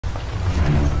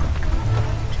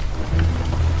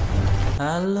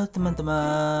Halo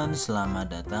teman-teman, selamat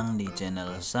datang di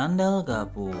channel Sandal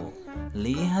Gapu.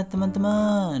 Lihat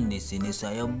teman-teman, di sini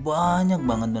saya banyak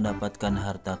banget mendapatkan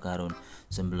harta karun.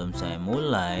 Sebelum saya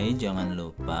mulai, jangan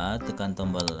lupa tekan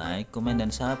tombol like, komen, dan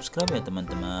subscribe ya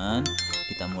teman-teman.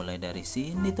 Kita mulai dari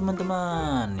sini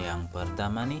teman-teman. Yang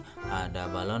pertama nih, ada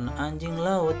balon anjing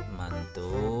laut,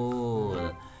 mantul.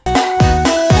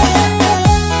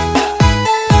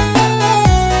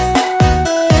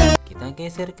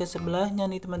 Geser ke sebelahnya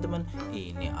nih teman-teman.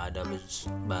 Ini ada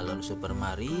balon Super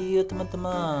Mario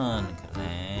teman-teman,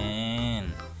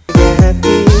 keren.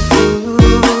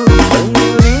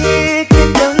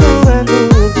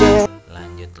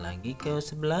 Lanjut lagi ke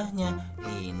sebelahnya.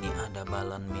 Ini ada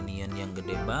balon minion yang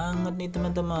gede banget nih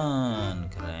teman-teman,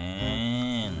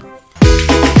 keren.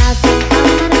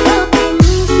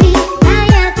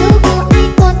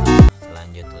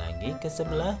 Lanjut lagi ke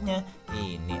sebelahnya.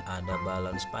 Ini ada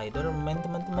balon Spider-Man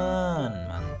teman-teman,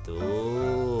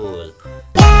 mantul.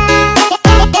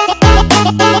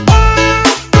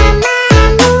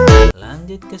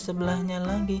 Lanjut ke sebelahnya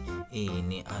lagi.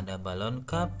 Ini ada balon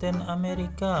Captain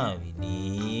America,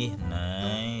 widih,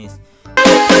 nice.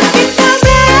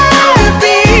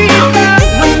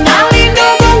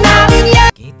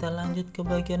 Kita lanjut ke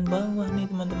bagian bawah nih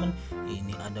teman-teman.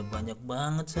 Ini ada banyak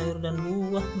banget sayur dan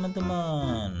buah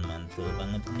teman-teman, mantul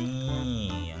banget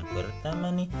nih. Yang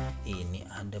pertama nih, ini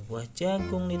ada buah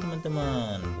jagung nih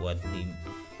teman-teman, buat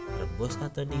direbus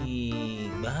atau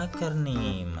dibakar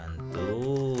nih,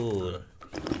 mantul.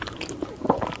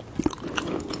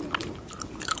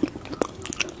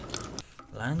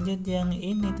 Lanjut yang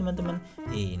ini teman-teman.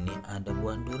 Ini ada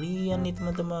buah durian nih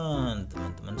teman-teman.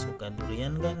 Teman-teman suka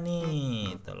durian gak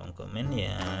nih? Tolong komen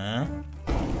ya.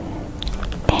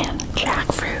 And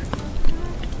jackfruit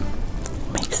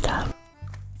mixed up.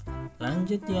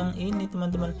 Lanjut yang ini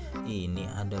teman-teman. Ini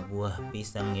ada buah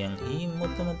pisang yang imut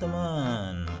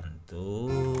teman-teman,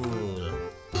 mantul.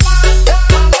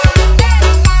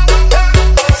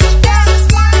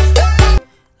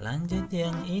 Lanjut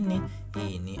yang ini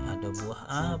ada buah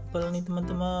apel nih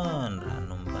teman-teman,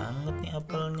 random banget nih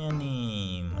apelnya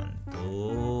nih,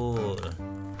 mantul.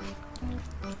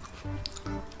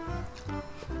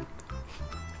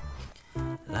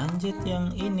 Lanjut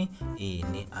yang ini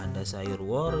ada sayur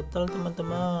wortel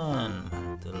teman-teman,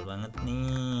 mantul banget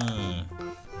nih.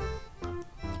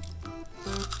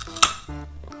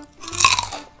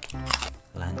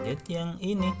 Lanjut yang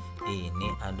ini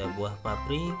ada buah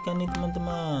paprika nih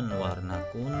teman-teman, warna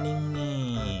kuning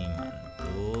nih,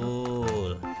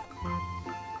 mantul.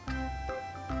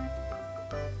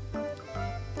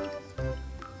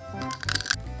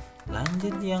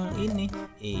 Lanjut yang ini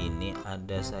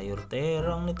ada sayur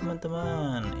terong nih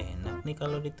teman-teman, enak nih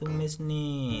kalau ditumis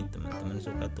nih. Teman-teman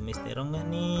suka tumis terong gak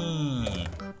nih?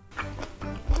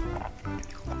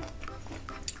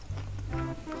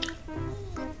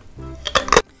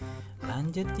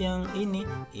 Lanjut yang ini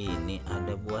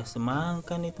ada buah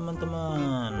semangka nih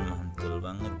teman-teman, mantul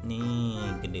banget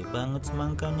nih, gede banget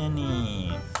semangkanya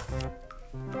nih.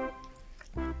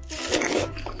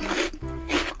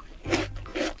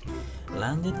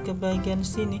 Lanjut ke bagian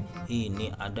sini,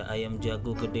 ini ada ayam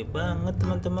jago gede banget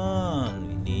teman-teman,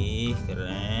 widih,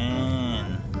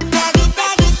 keren.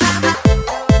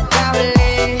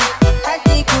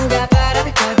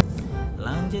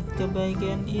 Lanjut ke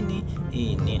bagian ini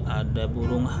ada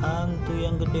burung hantu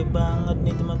yang gede banget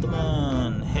nih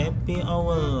teman-teman, happy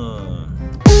owl.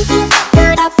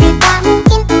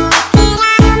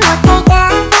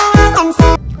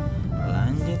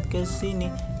 Lanjut ke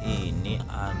sini, ini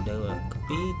ada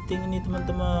kepiting nih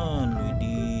teman-teman,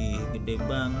 widih, gede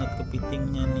banget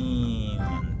kepitingnya nih,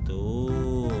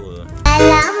 mantul.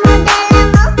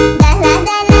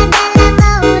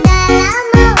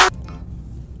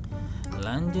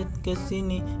 Lanjut ke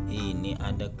sini, ini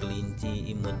ada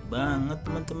kelinci imut banget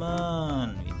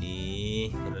teman-teman,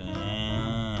 widih,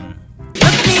 keren.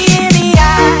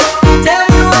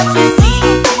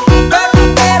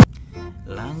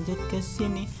 Lanjut ke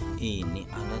sini, ini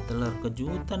ada telur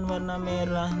kejutan warna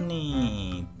merah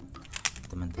nih.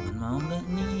 Teman-teman mau nggak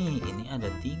nih? Ini ada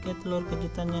 3 telur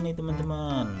kejutannya nih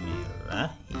teman-teman,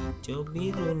 merah, hijau,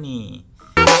 biru nih.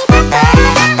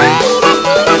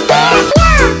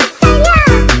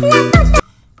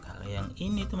 Kalau yang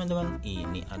ini teman-teman,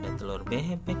 ini ada telur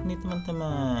bebek nih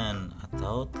teman-teman,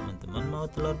 atau teman-teman mau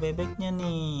telur bebeknya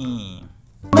nih.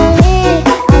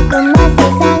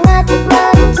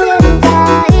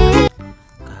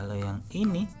 Kalau yang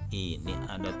ini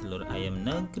ada telur ayam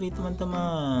negeri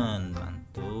teman-teman,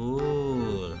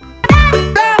 mantul.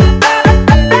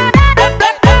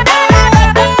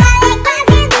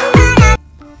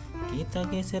 Kita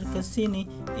geser ke sini,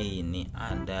 ini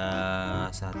ada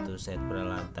satu set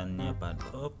peralatannya Pak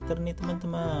Dokter nih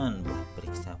teman-teman, buat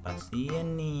periksa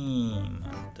pasien nih.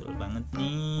 Mantul banget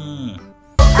nih.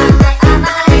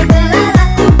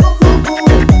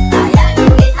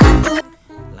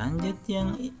 Lanjut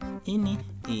yang ini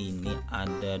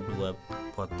ada 2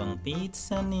 potong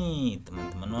pizza nih.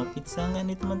 Teman-teman mau pizza nggak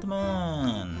nih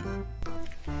teman-teman?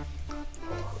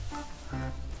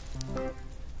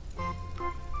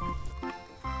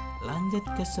 Lanjut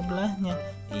ke sebelahnya,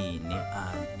 ini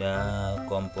ada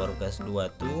kompor gas 2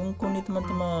 tungku nih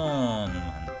teman-teman.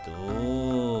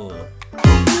 Mantul.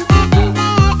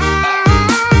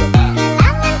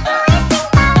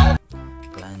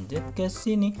 Lanjut ke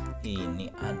sini,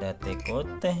 ini ada teko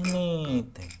teh nih.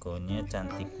 Tekonya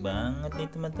cantik banget nih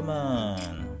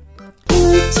teman-teman.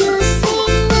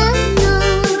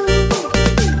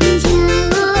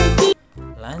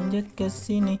 Lanjut ke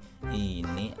sini,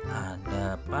 ini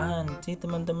ada panci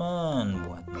teman-teman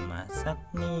buat memasak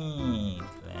nih.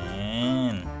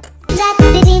 Keren.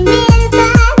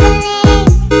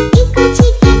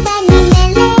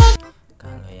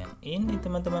 Kalau yang ini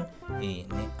teman-teman,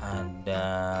 ini ada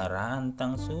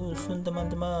rantang susun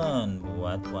teman-teman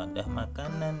buat wadah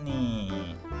makanan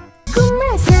nih.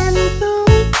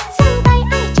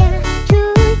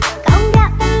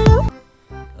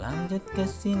 Lanjut ke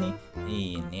sini,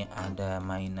 ini ada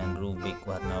mainan Rubik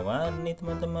warna-warni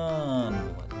teman-teman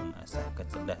buat mengasah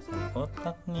kecerdasan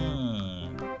otak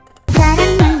nih.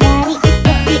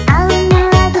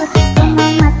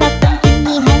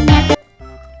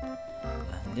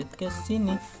 Lanjut ke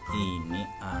sini, ini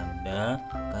ada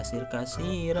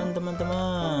kasir-kasiran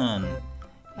teman-teman.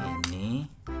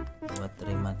 Ini buat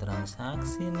terima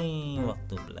transaksi nih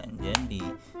waktu belanja di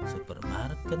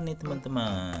supermarket nih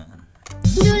teman-teman.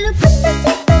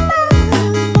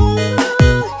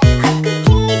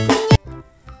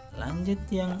 Lanjut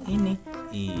yang ini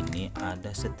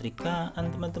ada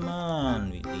setrikaan teman-teman.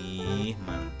 Widih,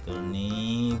 mantul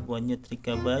nih buat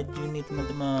nyetrika baju nih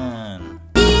teman-teman.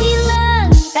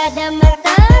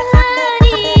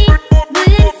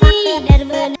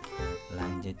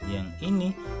 Lanjut yang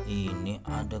ini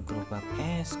ada gerobak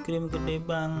es krim gede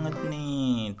banget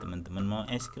nih. Teman-teman mau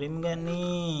es krim gak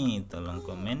nih? Tolong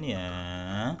komen ya.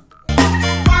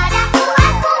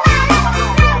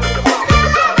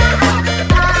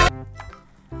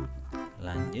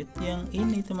 Lanjut yang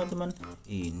ini teman-teman,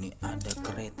 ini ada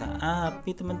kereta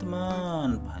api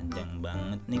teman-teman. Panjang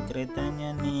banget nih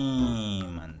keretanya nih.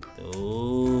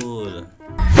 Mantul.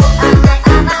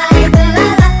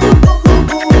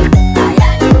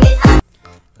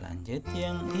 Lanjut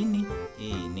yang ini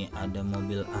ada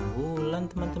mobil ambulan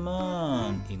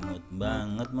teman-teman. Imut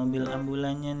banget mobil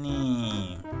ambulannya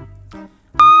nih.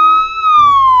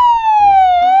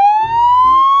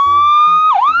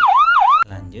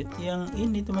 Lanjut yang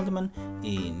ini teman-teman,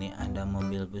 ini ada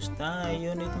mobil bus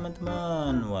tayo nih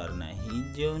teman-teman, warna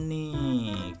hijau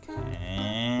nih.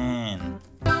 Keren.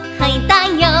 Hai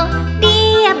Tayo,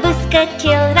 dia bus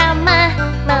kecil ramah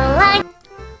melayani.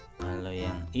 Kalau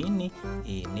yang ini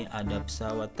ada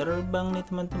pesawat terbang nih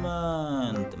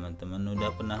teman-teman. Teman-teman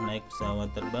udah pernah naik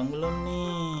pesawat terbang belum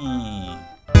nih?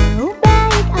 Mau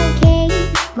baik oke,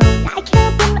 mau naik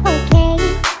pun oke.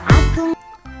 Aku.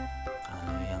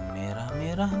 Kalau yang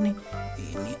merah nih,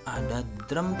 ini ada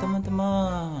drum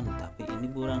teman-teman. Tapi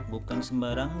ini bukan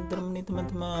sembarang drum nih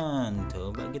teman-teman.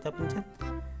 Coba kita pencet.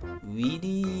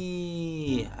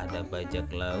 Widih, ada bajak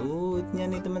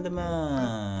lautnya nih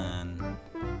teman-teman.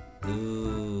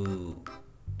 Tuh,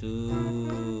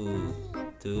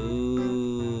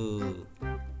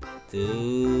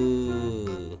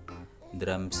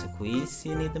 drum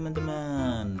squishy nih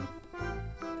teman-teman.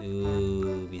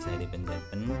 Tuh, bisa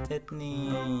dipencet-pencet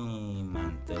nih.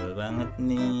 Mantul banget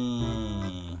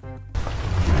nih.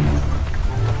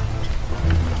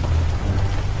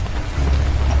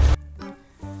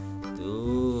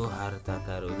 Tuh, harta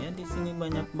karunnya di sini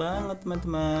banyak banget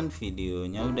teman-teman.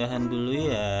 Videonya udahan dulu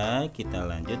ya. Kita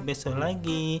lanjut besok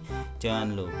lagi.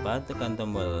 Jangan lupa tekan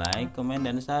tombol like, komen,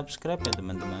 dan subscribe ya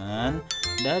teman-teman.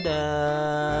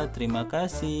 Dadah, terima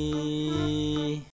kasih.